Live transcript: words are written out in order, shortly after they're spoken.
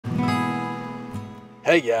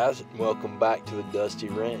Hey guys, welcome back to the Dusty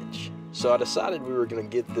Ranch. So I decided we were going to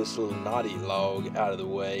get this little knotty log out of the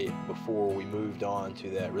way before we moved on to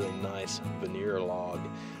that really nice veneer log.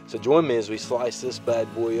 So join me as we slice this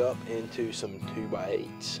bad boy up into some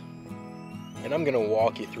 2x8s. And I'm going to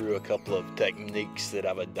walk you through a couple of techniques that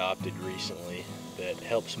I've adopted recently that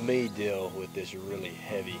helps me deal with this really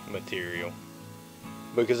heavy material.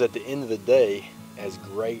 Because at the end of the day, as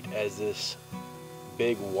great as this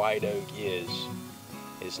big white oak is,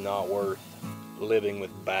 it's not worth living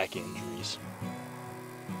with back injuries.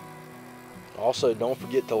 Also, don't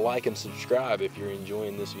forget to like and subscribe if you're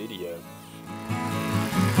enjoying this video.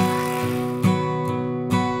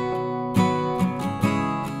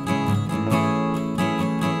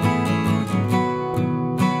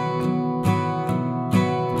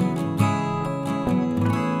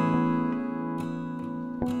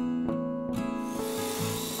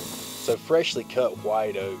 So freshly cut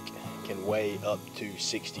white oak can weigh up to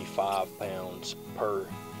 65 pounds per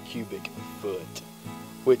cubic foot,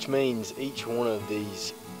 which means each one of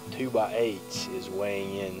these 2x8s is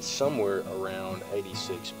weighing in somewhere around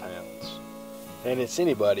 86 pounds. And it's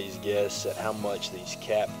anybody's guess at how much these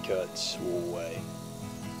cap cuts will weigh.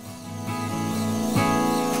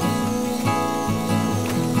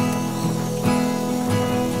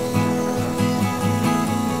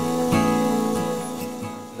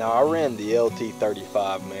 Now I ran the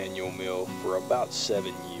LT-35 manual mill for about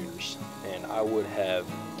 7 years, and I would have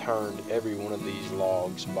turned every one of these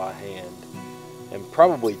logs by hand and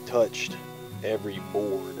probably touched every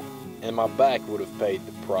board, and my back would have paid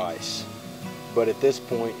the price. But at this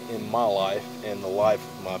point in my life and the life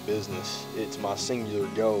of my business, it's my singular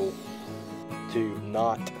goal to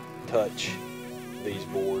not touch these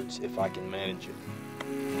boards if I can manage it.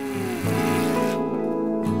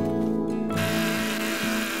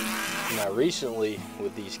 Now recently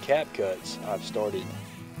with these cap cuts, I've started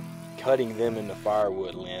cutting them into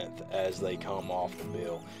firewood length as they come off the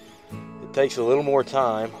bill. It takes a little more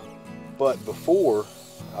time, but before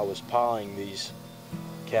I was piling these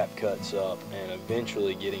cap cuts up and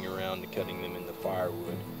eventually getting around to cutting them into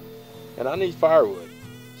firewood. And I need firewood,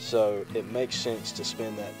 so it makes sense to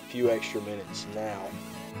spend that few extra minutes now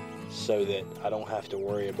so that I don't have to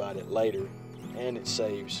worry about it later, and it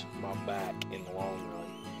saves my back in the long run.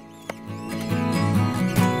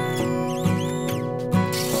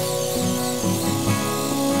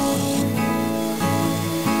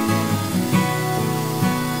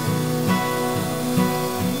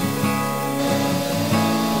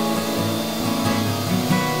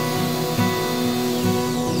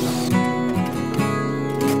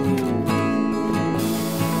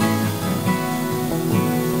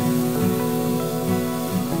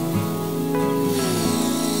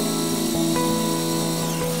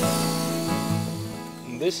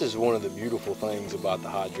 This is one of the beautiful things about the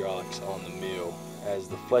hydraulics on the mill. As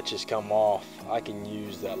the fletches come off, I can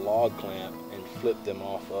use that log clamp and flip them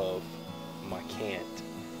off of my cant,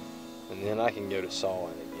 and then I can go to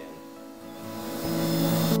sawing again.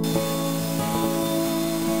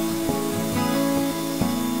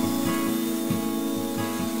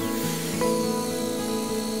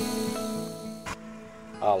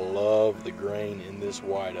 I love the grain in this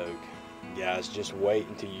white oak. Guys, just wait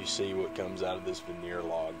until you see what comes out of this veneer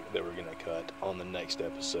log that we're going to cut on the next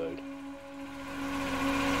episode.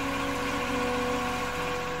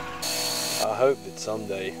 I hope that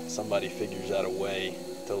someday somebody figures out a way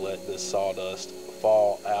to let this sawdust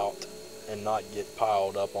fall out and not get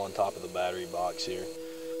piled up on top of the battery box here.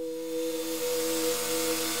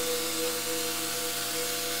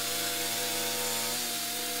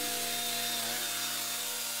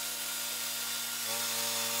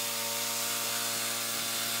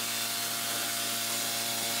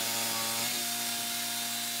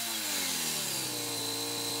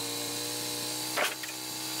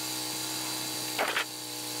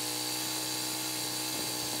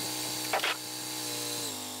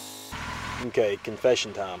 Okay,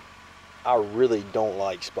 confession time. I really don't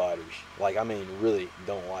like spiders. Like, I mean, really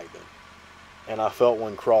don't like them. And I felt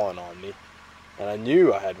one crawling on me. And I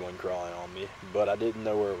knew I had one crawling on me, but I didn't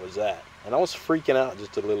know where it was at. And I was freaking out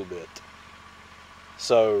just a little bit.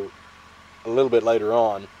 So, a little bit later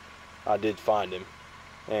on, I did find him.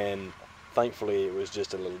 And thankfully, it was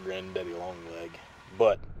just a little granddaddy long leg.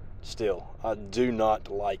 But still, I do not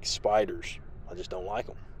like spiders. I just don't like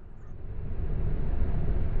them.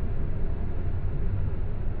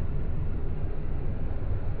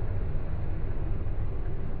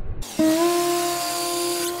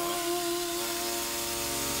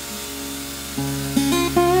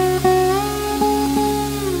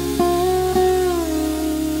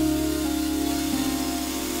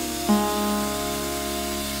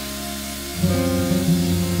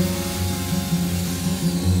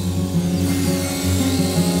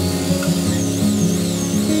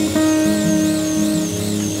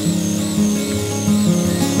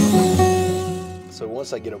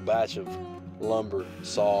 once I get a batch of lumber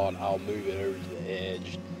sawed, I'll move it over to the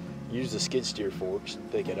edge, use the skid steer forks to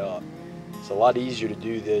pick it up. It's a lot easier to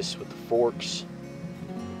do this with the forks.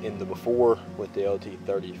 In the before, with the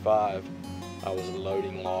LT-35, I was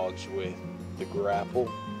loading logs with the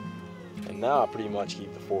grapple, and now I pretty much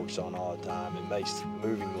keep the forks on all the time. It makes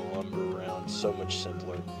moving the lumber around so much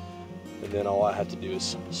simpler, and then all I have to do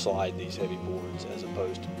is slide these heavy boards as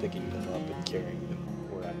opposed to picking them up and carrying them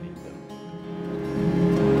where I need them.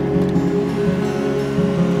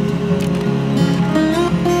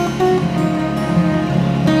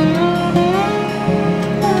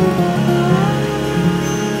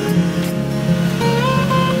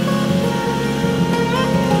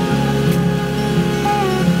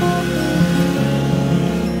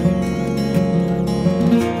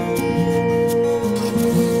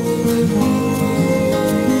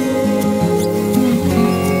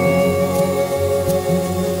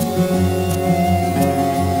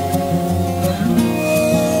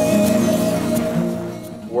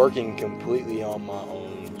 Working completely on my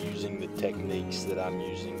own, using the techniques that I'm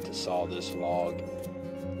using to saw this log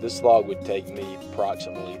would take me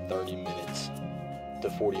approximately 30 minutes to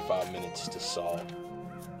 45 minutes to saw.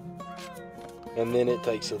 And then it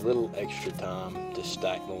takes a little extra time to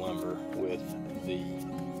stack the lumber with the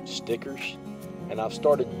stickers. And I've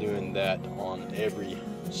started doing that on every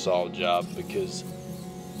saw job because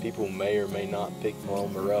people may or may not pick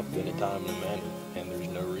lumber up in a timely manner, and there's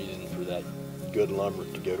no reason for that good lumber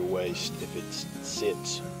to go to waste if it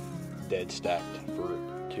sits dead stacked for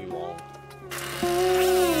too long.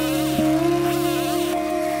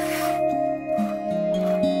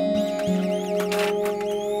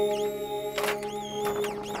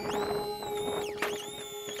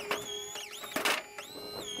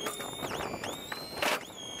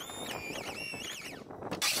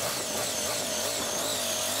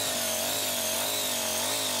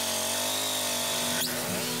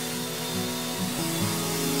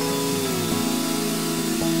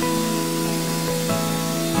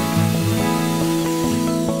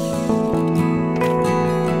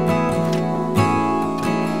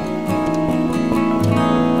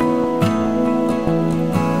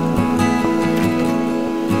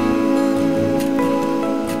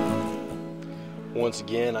 Once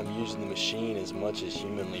again, I'm using the machine as much as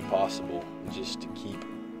humanly possible just to keep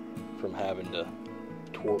from having to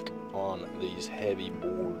torque on these heavy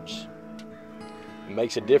boards. It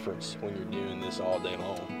makes a difference when you're doing this all day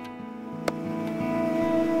long.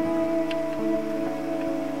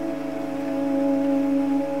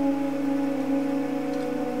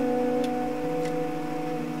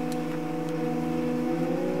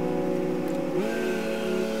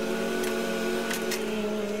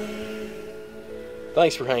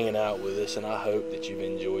 Thanks for hanging out with us, and I hope that you've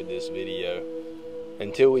enjoyed this video.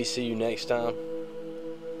 Until we see you next time,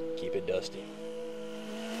 keep it dusty.